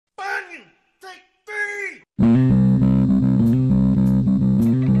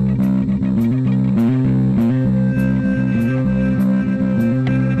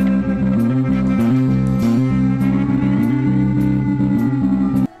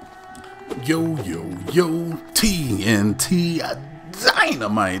Yo, yo, yo, TNT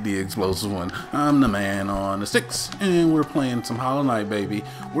Dinomight, the explosive one. I'm the man on the sticks, and we're playing some Hollow Knight, baby.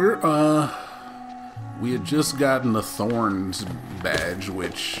 We had just gotten the Thorns badge,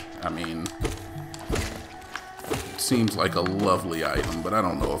 which, I mean, seems like a lovely item, but I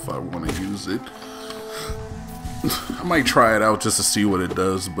don't know if I want to use it. I might try it out just to see what it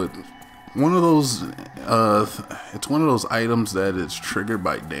does, but one of those, it's one of those items that is triggered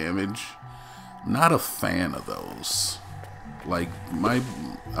by damage. Not a fan of those. Like, I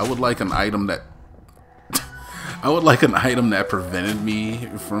would like an item that I would like an item that prevented me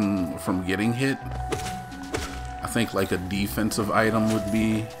from getting hit. I think like a defensive item would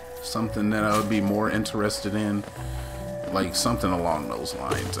be something that I would be more interested in. Like something along those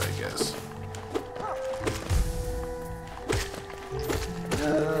lines, I guess.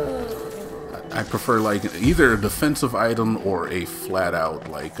 I prefer like either a defensive item or a flat out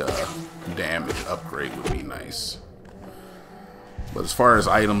like damage upgrade would be nice. But as far as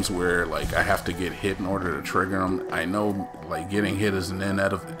items where like I have to get hit in order to trigger them, I know like getting hit is an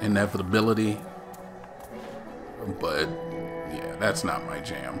inevitability. But yeah, that's not my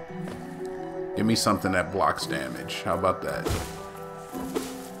jam. Give me something that blocks damage. How about that?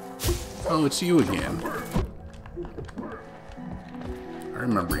 Oh, it's you again. I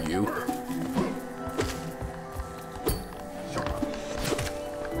remember you.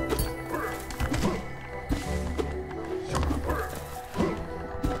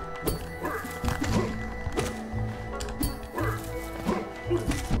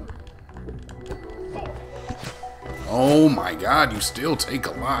 Oh my god, you still take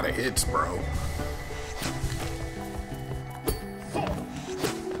a lot of hits, bro.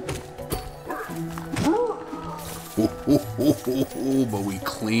 But we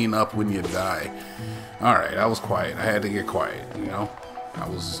clean up when you die. Alright, I was quiet. I had to get quiet, you know? I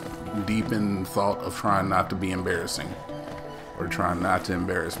was deep in thought of trying not to be embarrassing. Or trying not to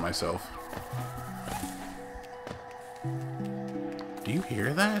embarrass myself. Do you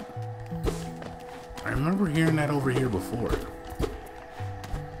hear that? I remember hearing that over here before.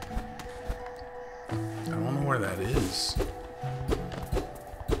 I don't know where that is.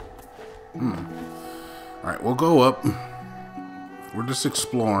 Alright, we'll go up. We're just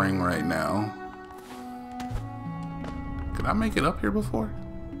exploring right now. Could I make it up here before?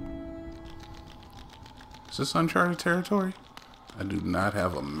 Is this uncharted territory? I do not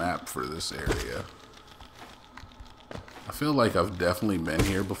have a map for this area. I feel like I've definitely been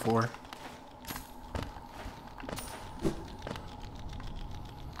here before.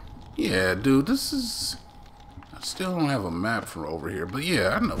 Yeah, dude, this is... I still don't have a map for over here, but yeah,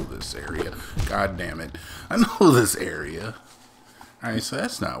 I know this area. God damn it. I know this area. Alright, so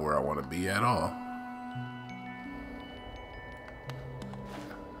that's not where I want to be at all.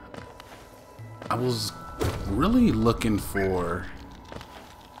 I was really looking for...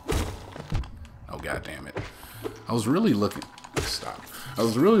 Oh, god damn it. I was really looking... Stop. I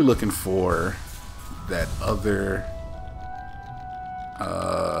was really looking for that other...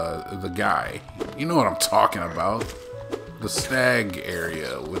 the guy. You know what I'm talking about. The stag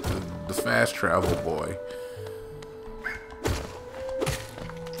area with the fast travel boy.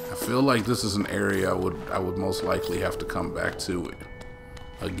 I feel like this is an area I would most likely have to come back to it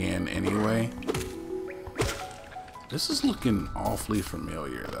again anyway. This is looking awfully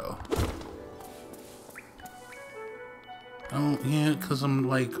familiar though. Oh yeah, because I'm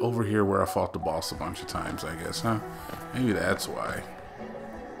like over here where I fought the boss a bunch of times, I guess, huh? Maybe that's why.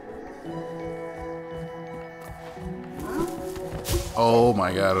 Oh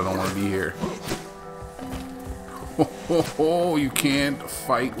my god, I don't want to be here. Oh, you can't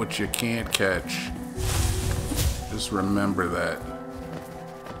fight what you can't catch. Just remember that.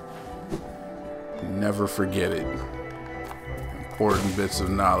 Never forget it. Important bits of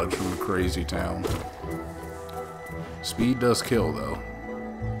knowledge from the crazy town. Speed does kill, though.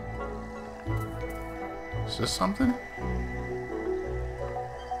 Is this something?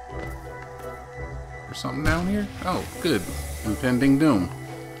 There's something down here? Oh, good. Impending doom.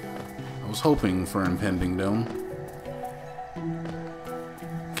 I was hoping for impending doom.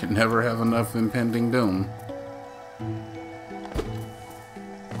 Can never have enough impending doom.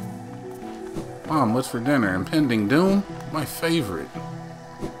 Mom, what's for dinner? Impending doom? My favorite.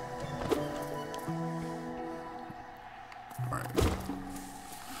 Alright.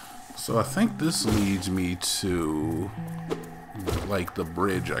 So I think this leads me to like the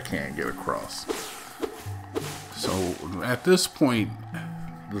bridge I can't get across. So at this point,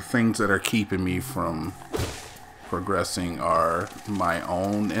 the things that are keeping me from progressing are my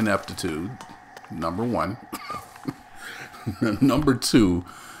own ineptitude, number one. Number 2,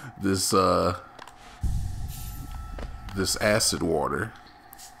 this this acid water,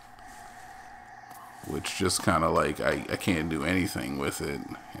 which just kind of like I can't do anything with it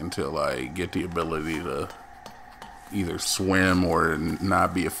until I get the ability to either swim or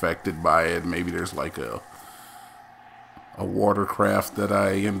not be affected by it. Maybe there's like a watercraft that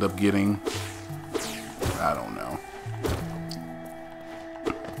I end up getting. I don't know.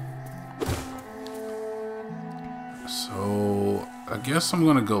 So I guess I'm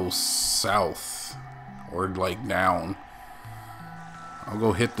gonna go south or like down. I'll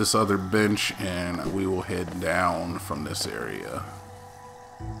go hit this other bench and we will head down from this area.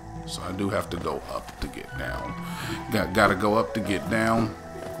 So I do have to go up to get down. Gotta go up to get down.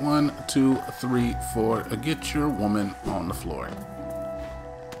 1, 2, 3, 4. Get your woman on the floor.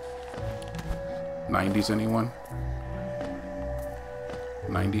 90s, anyone?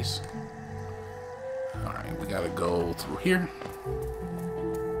 90s? Alright, we gotta go through here.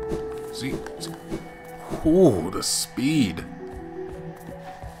 See? Ooh, the speed.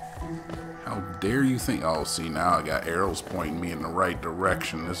 How dare you think? Oh, see, now I got arrows pointing me in the right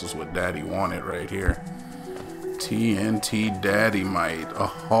direction. This is what Daddy wanted right here. TNT Dinomight.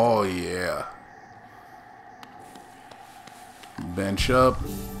 Oh, yeah. Bench up.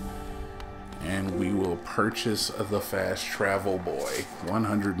 And we will purchase the Fast Travel Boy.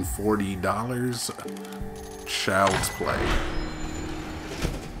 $140. Child's play.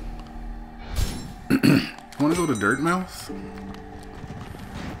 Want to go to Dirtmouth?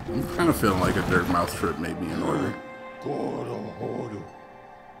 I'm kind of feeling like a Dirtmouth trip may be in order.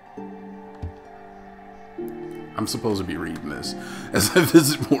 I'm supposed to be reading this. As I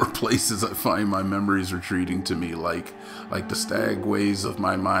visit more places, I find my memories retreating to me like the stagways of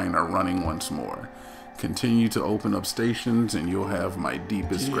my mind are running once more. Continue to open up stations and you'll have my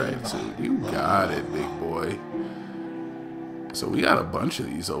deepest gratitude. You got it, big boy. So we got a bunch of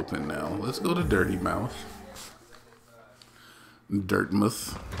these open now. Let's go to Dirty Mouth.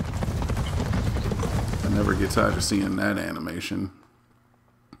 Dirtmouth. I never get tired of seeing that animation.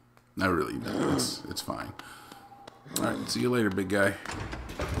 I really do. It's fine. Alright, see you later, big guy.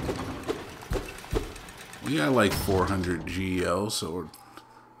 We got like 400 GL, so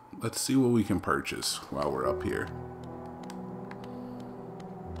let's see what we can purchase while we're up here.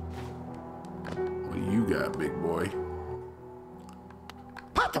 What do you got, big boy?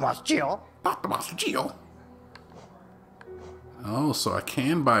 Oh, so I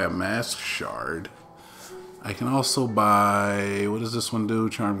can buy a mask shard. I can also buy... What does this one do?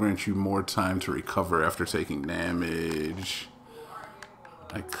 Charm grants you more time to recover after taking damage.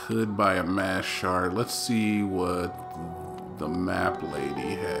 I could buy a mask shard. Let's see what the map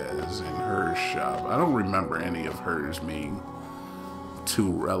lady has in her shop. I don't remember any of hers being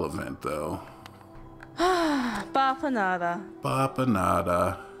too relevant, though. Bapanada.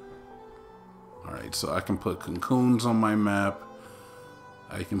 Bapanada. Alright, so I can put cocoons on my map.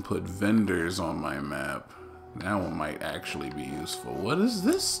 I can put vendors on my map. That one might actually be useful. What is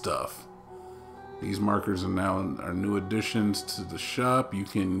this stuff? These markers are now new additions to the shop. You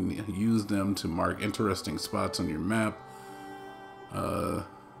can use them to mark interesting spots on your map.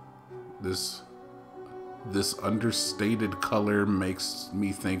 This understated color makes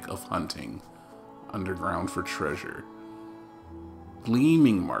me think of hunting. Underground for treasure.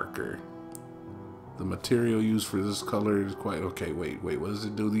 Gleaming marker. The material used for this color is quite... Okay, wait, what does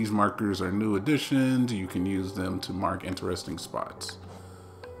it do? These markers are new additions. You can use them to mark interesting spots.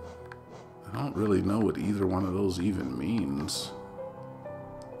 I don't really know what either one of those even means.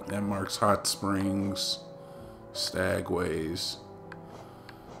 That marks hot springs, stagways.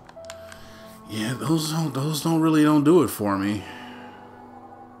 Yeah, those don't really do it for me.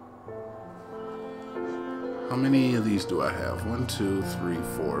 How many of these do I have? 1, 2, 3,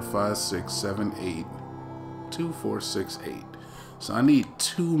 4, 5, 6, 7, 8. 2, 4, 6, 8. So I need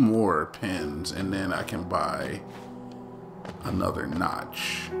 2 more pins, and then I can buy another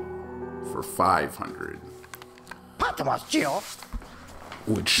notch for 500.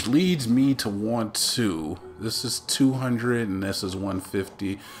 Which leads me to want to... This is 200 and this is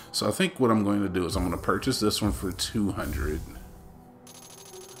 150. So I think what I'm going to do is I'm going to purchase this one for 200.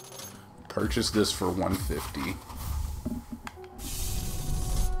 Purchase this for 150.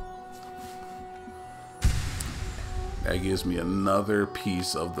 That gives me another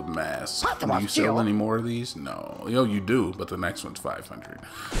piece of the mask. Do you sell any more of these? No. Yo, you do, but the next one's 500.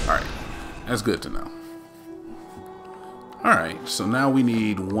 Alright, that's good to know. Alright, so now we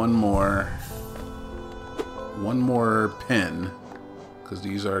need one more pin. Because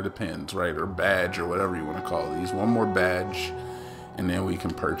these are the pins, right? Or badge, or whatever you want to call these. One more badge. And then we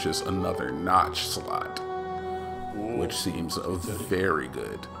can purchase another notch slot. which seems very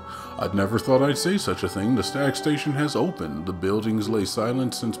good. I'd never thought I'd say such a thing. The stag station has opened. The buildings lay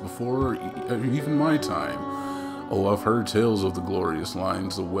silent since before even my time. Oh, I've heard tales of the glorious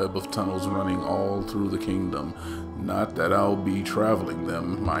lines, the web of tunnels running all through the kingdom. Not that I'll be traveling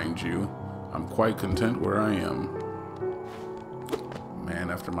them, mind you. I'm quite content where I am. Man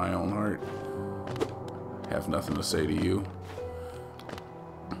after my own heart. Have nothing to say to you.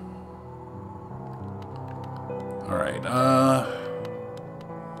 Alright, I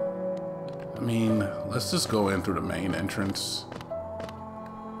mean, let's just go in through the main entrance.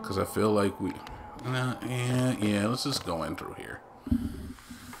 Because I feel like we... yeah, let's just go in through here.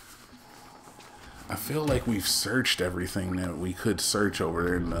 I feel like we've searched everything that we could search over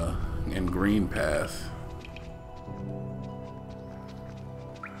there in Green Path.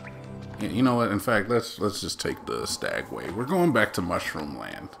 Yeah, you know what? In fact, let's just take the Stagway. We're going back to Mushroom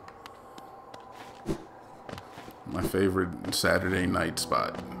Land. My favorite Saturday night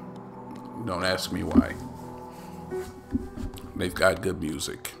spot. Don't ask me why. They've got good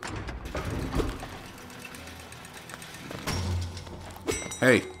music.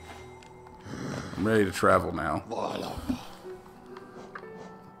 Hey, I'm ready to travel now.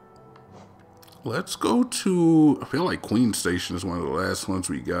 Let's go to... I feel like Queen Station is one of the last ones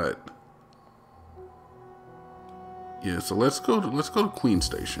we got. Yeah, so let's go to Queen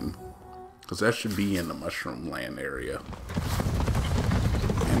Station, because that should be in the Mushroom Land area.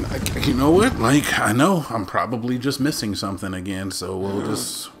 And you know what? Like, I know I'm probably just missing something again, so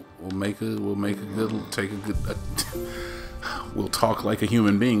we'll talk like a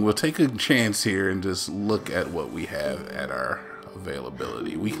human being. We'll take a chance here and just look at what we have at our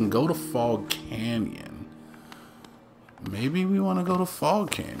availability. We can go to Fog Canyon. Maybe we want to go to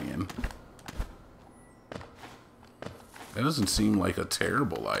Fog Canyon. That doesn't seem like a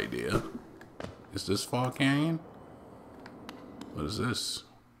terrible idea. Is this Fog Canyon? What is this?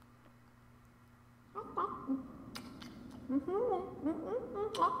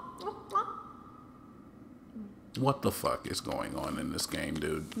 What the fuck is going on in this game,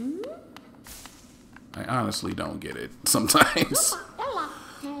 dude? I honestly don't get it sometimes.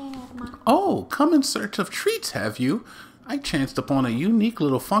 Oh, come in search of treats, have you? I chanced upon a unique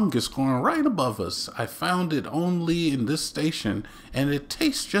little fungus growing right above us. I found it only in this station, and it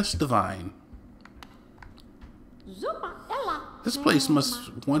tastes just divine. This place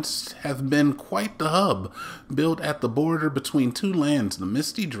must once have been quite the hub, built at the border between two lands, the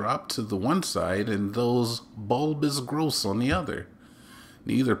misty drop to the one side and those bulbous growths on the other.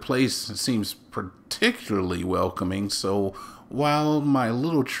 Neither place seems particularly welcoming, so while my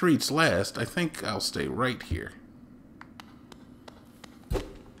little treats last, I think I'll stay right here.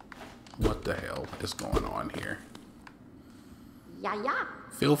 What the hell is going on here? Yeah.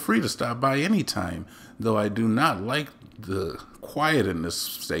 Feel free to stop by anytime, though I do not like the quiet in this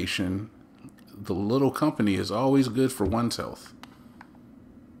station. The little company is always good for one's health.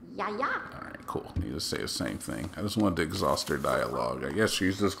 Yeah. Alright, cool. Need to say the same thing. I just wanted to exhaust her dialogue. I guess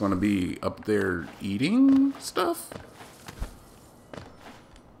she's just going to be up there eating stuff?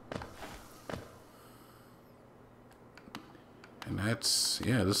 And that's,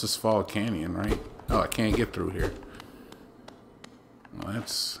 yeah, this is Fog Canyon, right? Oh, I can't get through here. Well,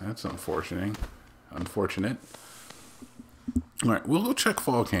 that's unfortunate. Alright, we'll go check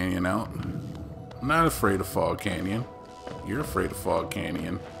Fog Canyon out. I'm not afraid of Fog Canyon. You're afraid of Fog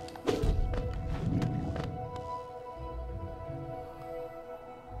Canyon.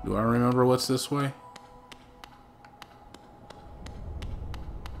 Do I remember what's this way?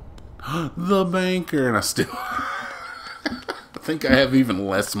 The banker, and I still... I think I have even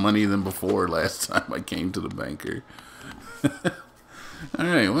less money than before last time I came to the banker.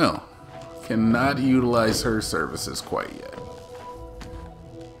 Alright, well, cannot utilize her services quite yet.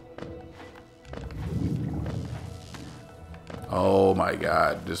 Oh my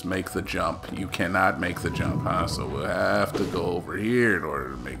god, just make the jump. You cannot make the jump, huh? So we'll have to go over here in order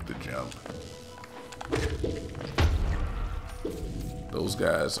to make the jump. Those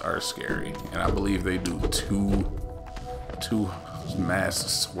guys are scary, and I believe they do two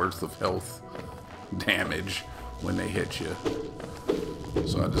masks worth of health damage when they hit you.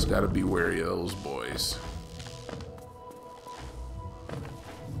 So I just gotta be wary of those boys.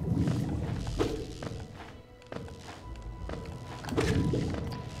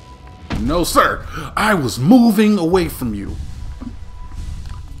 No, sir! I was moving away from you.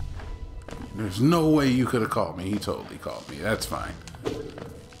 There's no way you could have caught me. He totally caught me. That's fine.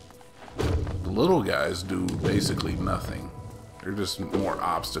 The little guys do basically nothing. They're just more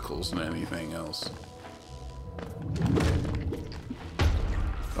obstacles than anything else.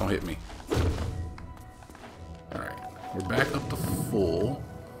 Don't hit me. Alright. we're back up to full.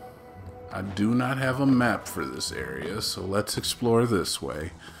 I do not have a map for this area, so let's explore this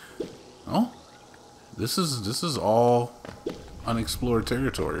way. Oh, this is all unexplored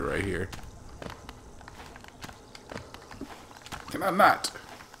territory right here. Can I not?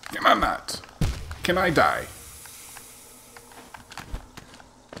 Can I not? Can I die?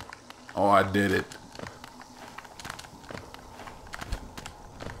 Oh, I did it.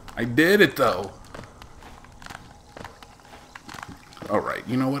 I did it, though. Alright,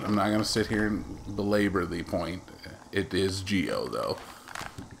 you know what? I'm not going to sit here and belabor the point. It is Geo, though.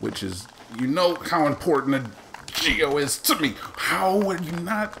 Which is, you know how important a Geo is to me. How would you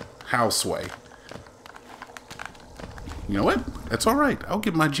not? Houseway. You know what? That's alright. I'll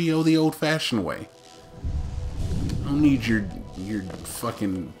get my Geo the old-fashioned way. I don't need your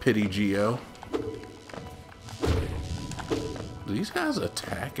fucking pity Geo. Do these guys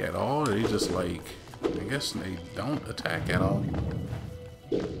attack at all? Or are they just like... I guess they don't attack at all.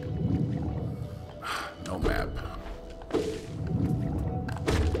 No map.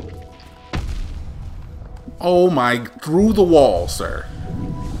 Oh my... Through the wall, sir.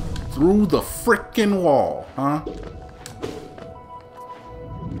 Through the frickin' wall, huh?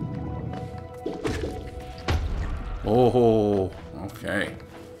 Oh, okay.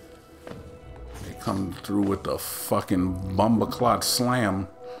 They come through with the fucking bumbaclot slam.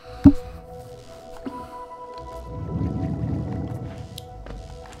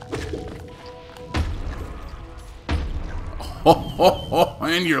 Oh,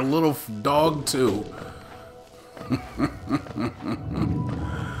 and your little dog too.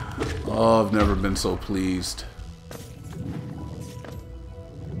 Oh, I've never been so pleased.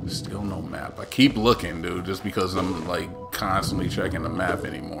 Still no map. I keep looking, dude, just because I'm like constantly checking the map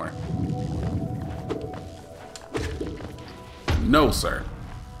anymore. No, sir.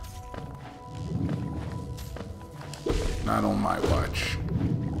 Not on my watch.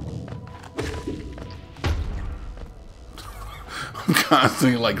 I'm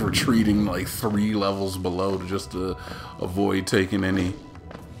constantly like retreating like 3 levels below just to avoid taking any.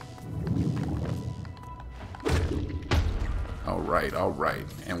 Alright, alright.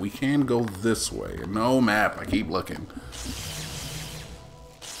 And we can go this way. No map. I keep looking.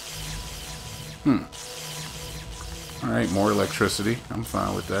 Alright, more electricity. I'm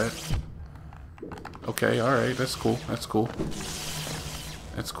fine with that. Okay, alright. That's cool. That's cool.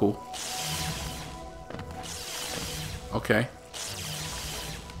 That's cool. Okay.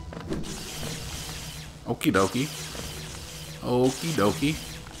 Okie dokie. Okie dokie.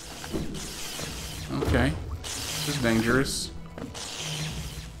 Okay. This is dangerous.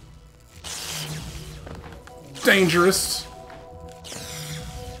 Dangerous.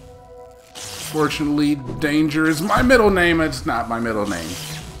 Fortunately, danger is my middle name. It's not my middle name.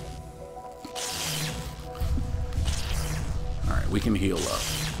 Alright, we can heal up.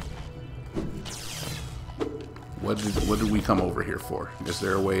 What did we come over here for? Is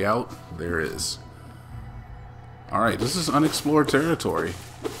there a way out? There is. Alright, this is unexplored territory.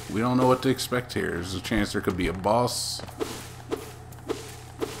 We don't know what to expect here. There's a chance there could be a boss.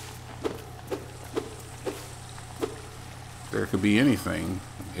 There could be anything.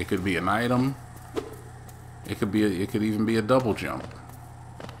 It could be an item. It could even be a double jump.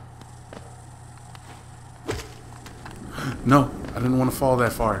 No, I didn't want to fall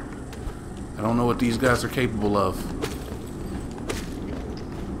that far. I don't know what these guys are capable of.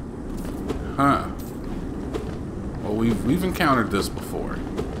 Huh. Well, we've encountered this before.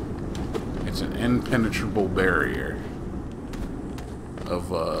 It's an impenetrable barrier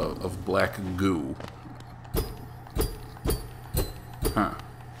of black goo. Huh.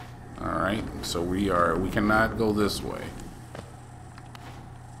 Alright, so we cannot go this way.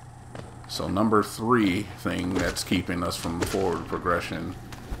 So number 3 thing that's keeping us from forward progression,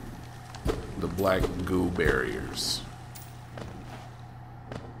 the black goo barriers.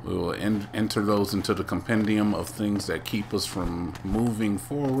 We will enter those into the compendium of things that keep us from moving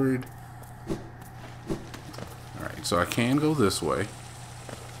forward. Alright, so I can go this way.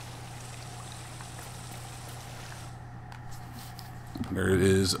 There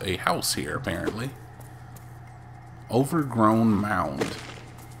is a house here, apparently. Overgrown mound.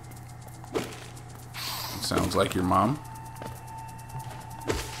 It sounds like your mom.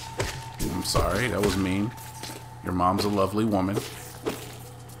 I'm sorry, that was mean. Your mom's a lovely woman.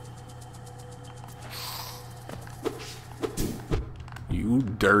 You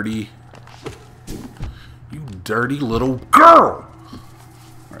dirty little girl!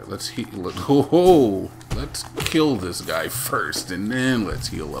 Alright, let's heal. Let's kill this guy first, and then let's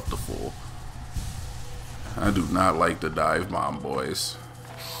heal up to full. I do not like the dive bomb, boys.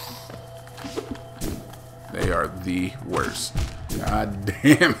 They are the worst. God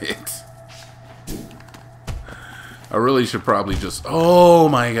damn it. I really should probably just... Oh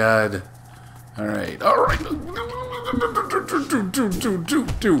my god. Alright. Alright.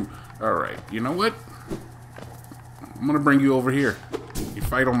 Alright. You know what? I'm gonna bring you over here. You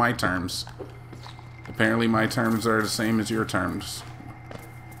fight on my terms. Apparently my terms are the same as your terms.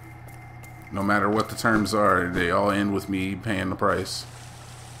 No matter what the terms are, they all end with me paying the price.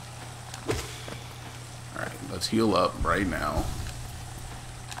 Alright, let's heal up right now.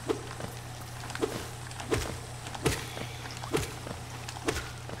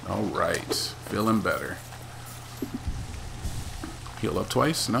 Alright, feeling better. Heal up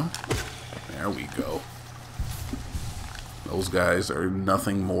twice? No? There we go. Those guys are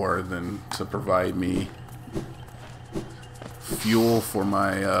nothing more than to provide me fuel for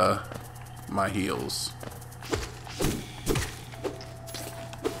my my heals.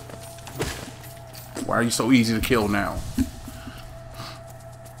 Why are you so easy to kill now?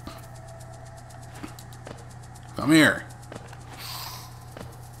 Come here.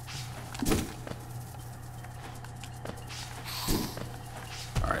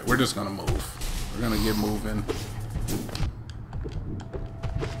 Alright, we're just gonna move. We're gonna get moving.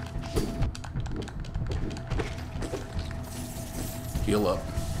 Heal up.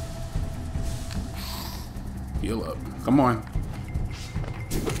 Heal up. Come on.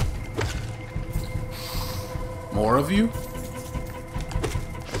 More of you?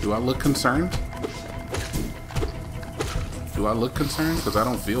 Do I look concerned? Do I look concerned? Because I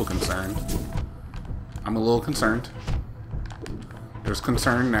don't feel concerned. I'm a little concerned. There's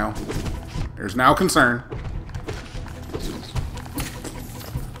concern now. There's now concern.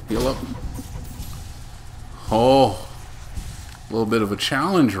 Heal up. Oh. A little bit of a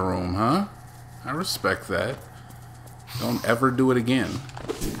challenge room, huh? I respect that. Don't ever do it again.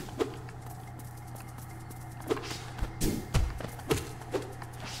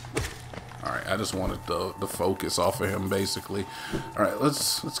 Alright, I just wanted the focus off of him, basically. Alright,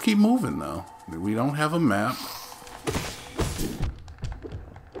 let's keep moving, though. We don't have a map.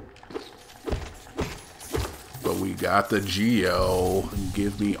 But we got the Geo.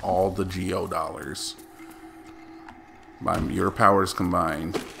 Give me all the Geo dollars. By your powers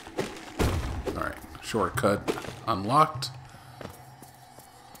combined. Alright, shortcut unlocked.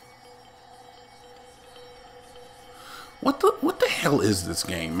 What the hell is this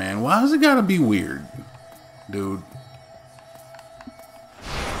game, man? Why does it gotta be weird? Dude.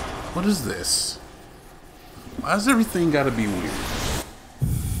 What is this? Why does everything gotta be weird?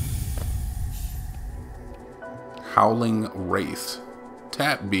 Howling Wraith.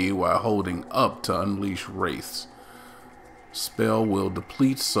 Tap B while holding up to unleash wraiths. Spell will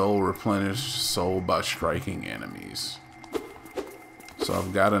deplete soul, replenish soul by striking enemies. So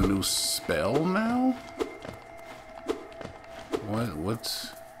I've got a new spell now?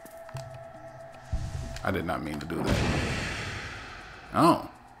 What's... I did not mean to do that. Oh.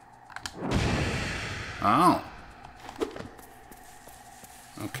 Oh.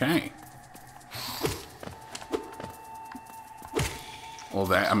 Okay. Well,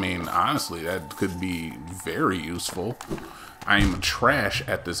 that, I mean, honestly, that could be very useful. I am trash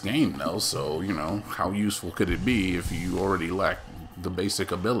at this game, though, so, you know, how useful could it be if you already lack the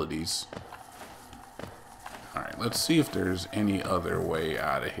basic abilities? Alright, let's see if there's any other way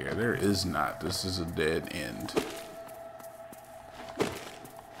out of here. There is not. This is a dead end.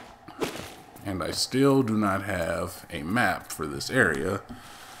 And I still do not have a map for this area.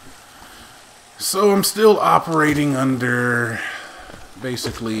 So I'm still operating under...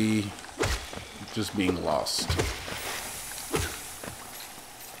 basically just being lost.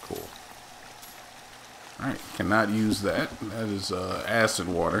 Cool. Alright, cannot use that. That is acid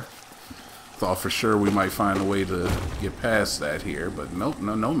water. Thought for sure we might find a way to get past that here, but nope,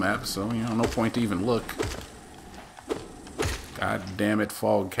 no map, so you know, no point to even look. God damn it,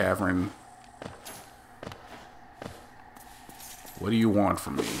 Fog Cavern. What do you want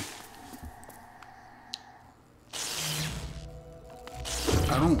from me?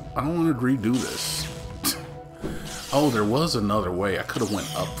 I don't want to redo this. Oh, there was another way. I could have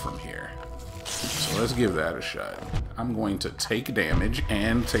went up from here. So let's give that a shot. I'm going to take damage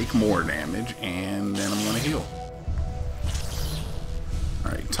and take more damage, and then I'm going to heal.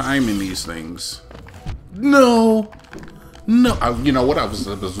 Alright, timing these things. No! No! You know what? I was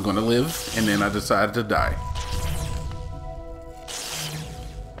going to live, and then I decided to die.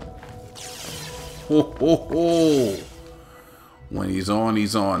 Ho, ho, ho! When he's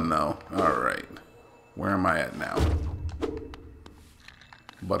on though. Alright. Where am I at now?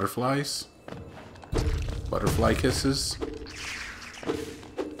 Butterflies? Butterfly kisses?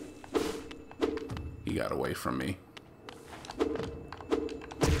 He got away from me.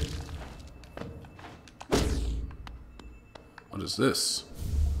 What is this?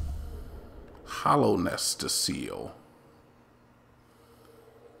 Hollowness to seal.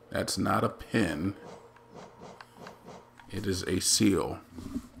 That's not a pin. It is a seal.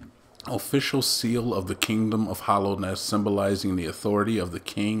 Official seal of the Kingdom of Hollowness, symbolizing the authority of the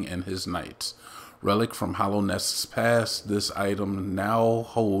king and his knights. Relic from Hollowness's past, this item now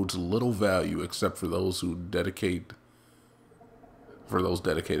holds little value except for those who dedicated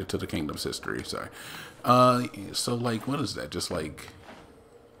to the kingdom's history. Sorry. So like, what is that? Just like,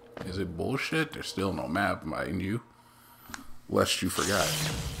 is it bullshit? There's still no map, mind you. Lest you forgot.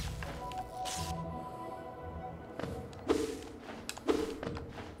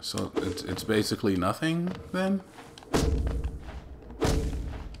 So it's basically nothing then?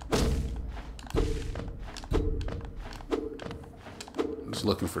 I'm just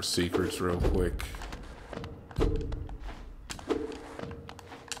looking for secrets real quick.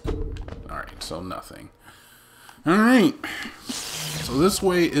 Alright, so nothing. Alright. So this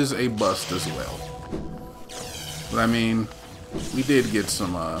way is a bust as well. But I mean, we did get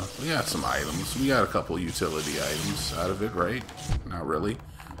some, we got some items. We got a couple utility items out of it, right? Not really.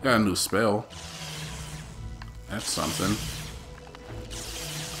 Got a new spell. That's something.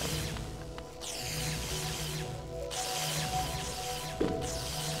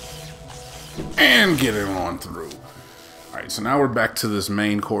 And get it on through. Alright, so now we're back to this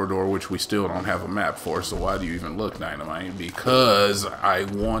main corridor, which we still don't have a map for, so why do you even look, Dynamite? Because I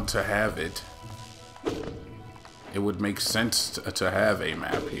want to have it. It would make sense to have a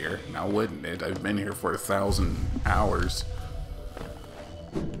map here, now wouldn't it? I've been here for 1,000 hours.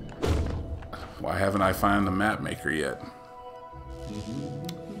 Why haven't I found the map maker yet?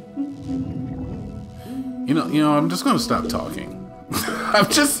 You know, I'm just gonna stop talking.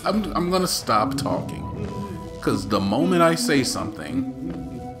 I'm gonna stop talking. Because the moment I say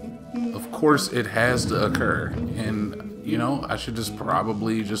something, of course it has to occur. And, you know, I should just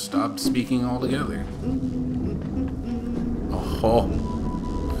probably just stop speaking altogether. Oh.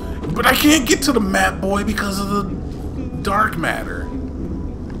 But I can't get to the map, boy, because of the dark matter.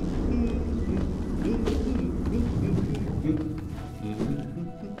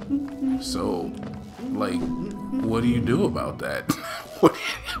 So, like, what do you do about that?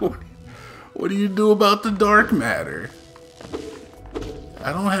 What do you do about the dark matter?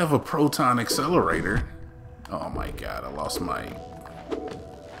 I don't have a proton accelerator. Oh my god, I lost my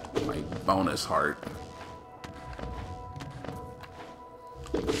bonus heart.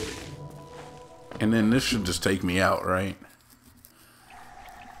 And then this should just take me out, right?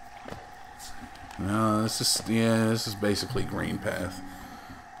 No, this is basically green path.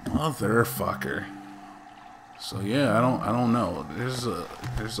 Motherfucker. So yeah, I don't know. There's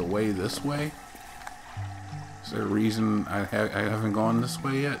a way this way. Is there a reason I haven't gone this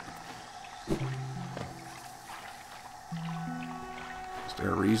way yet? Is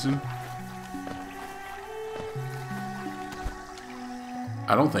there a reason?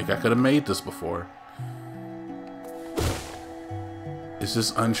 I don't think I could have made this before. Is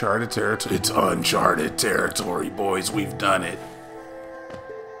this uncharted territory? It's uncharted territory, boys. We've done it.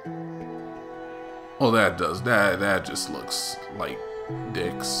 Well, that just looks like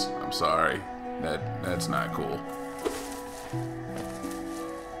dicks. I'm sorry. That's not cool.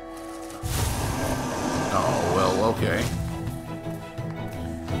 Oh, well, okay.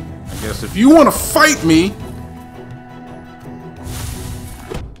 I guess if you want to fight me...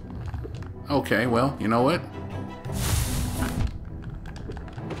 Okay, well, you know what?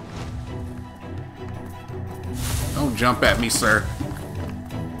 Don't jump at me, sir.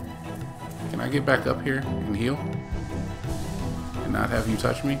 Can I get back up here and heal? And not have you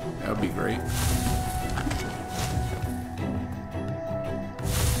touch me? That would be great.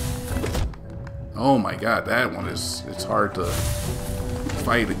 Oh my god, that one it's hard to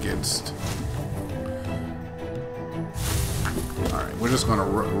fight against. Alright, we're just gonna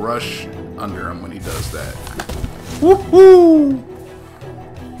rush under him when he does that. Woohoo!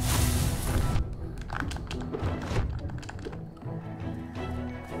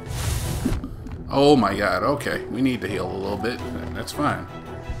 Oh my god, okay. We need to heal a little bit. That's fine.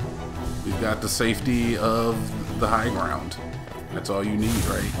 We've got the safety of the high ground. That's all you need,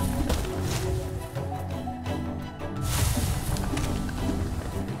 right?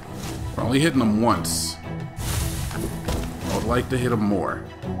 We're only hitting them once. I would like to hit them more.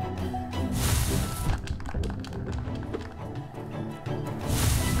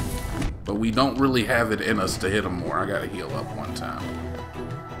 But we don't really have it in us to hit them more. I gotta heal up one time.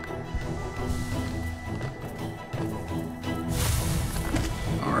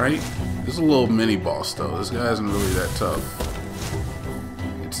 right? This is a little mini boss though. This guy isn't really that tough.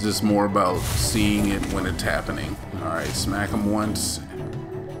 It's just more about seeing it when it's happening. Alright, smack him once,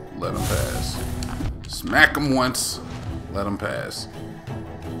 let him pass. Smack him once, let him pass.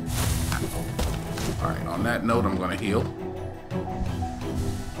 Alright, on that note, I'm gonna heal.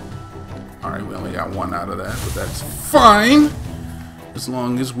 Alright, we only got one out of that, but that's fine! As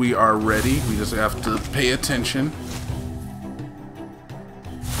long as we are ready, we just have to pay attention.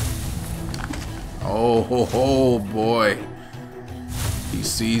 Oh, ho, ho, boy. He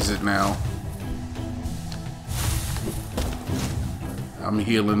sees it now. I'm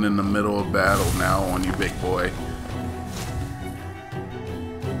healing in the middle of battle now on you, big boy.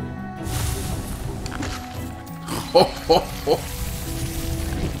 Ho, ho, ho.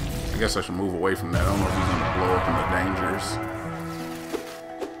 I guess I should move away from that. I don't know if he's going to blow up in the dangers.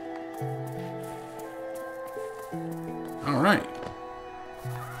 Alright.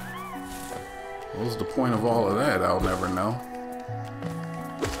 What was the point of all of that? I'll never know.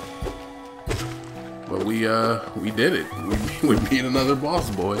 But we did it. We beat another boss,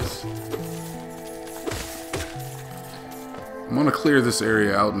 boys. I'm gonna clear this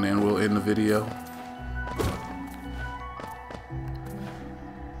area out and then we'll end the video.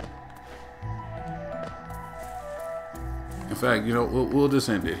 In fact, you know, we'll just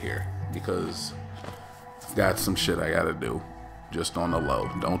end it here because I've got some shit I gotta do. Just on the low.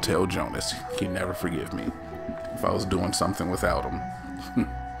 Don't tell Jonas. He'd never forgive me if I was doing something without him.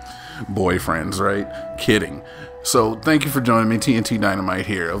 Boyfriends, right? Kidding. So thank you for joining me. TNT Dinomight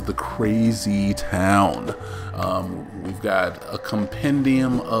here of the crazy town. We've got a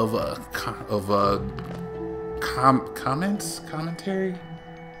compendium of comments, commentary,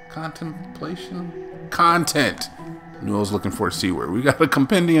 contemplation, content. Knew I was looking for a C word. We got a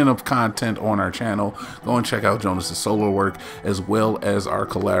compendium of content on our channel. Go and check out Jonas's solo work as well as our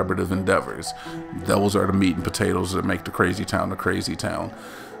collaborative endeavors. Those are the meat and potatoes that make the crazy town the crazy town.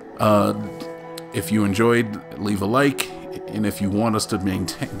 If you enjoyed, leave a like, and if you want us to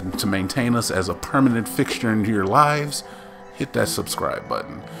maintain us as a permanent fixture into your lives, hit that subscribe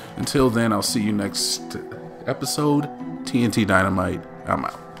button. Until then, I'll see you next episode. TNT Dinomight, I'm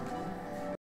out.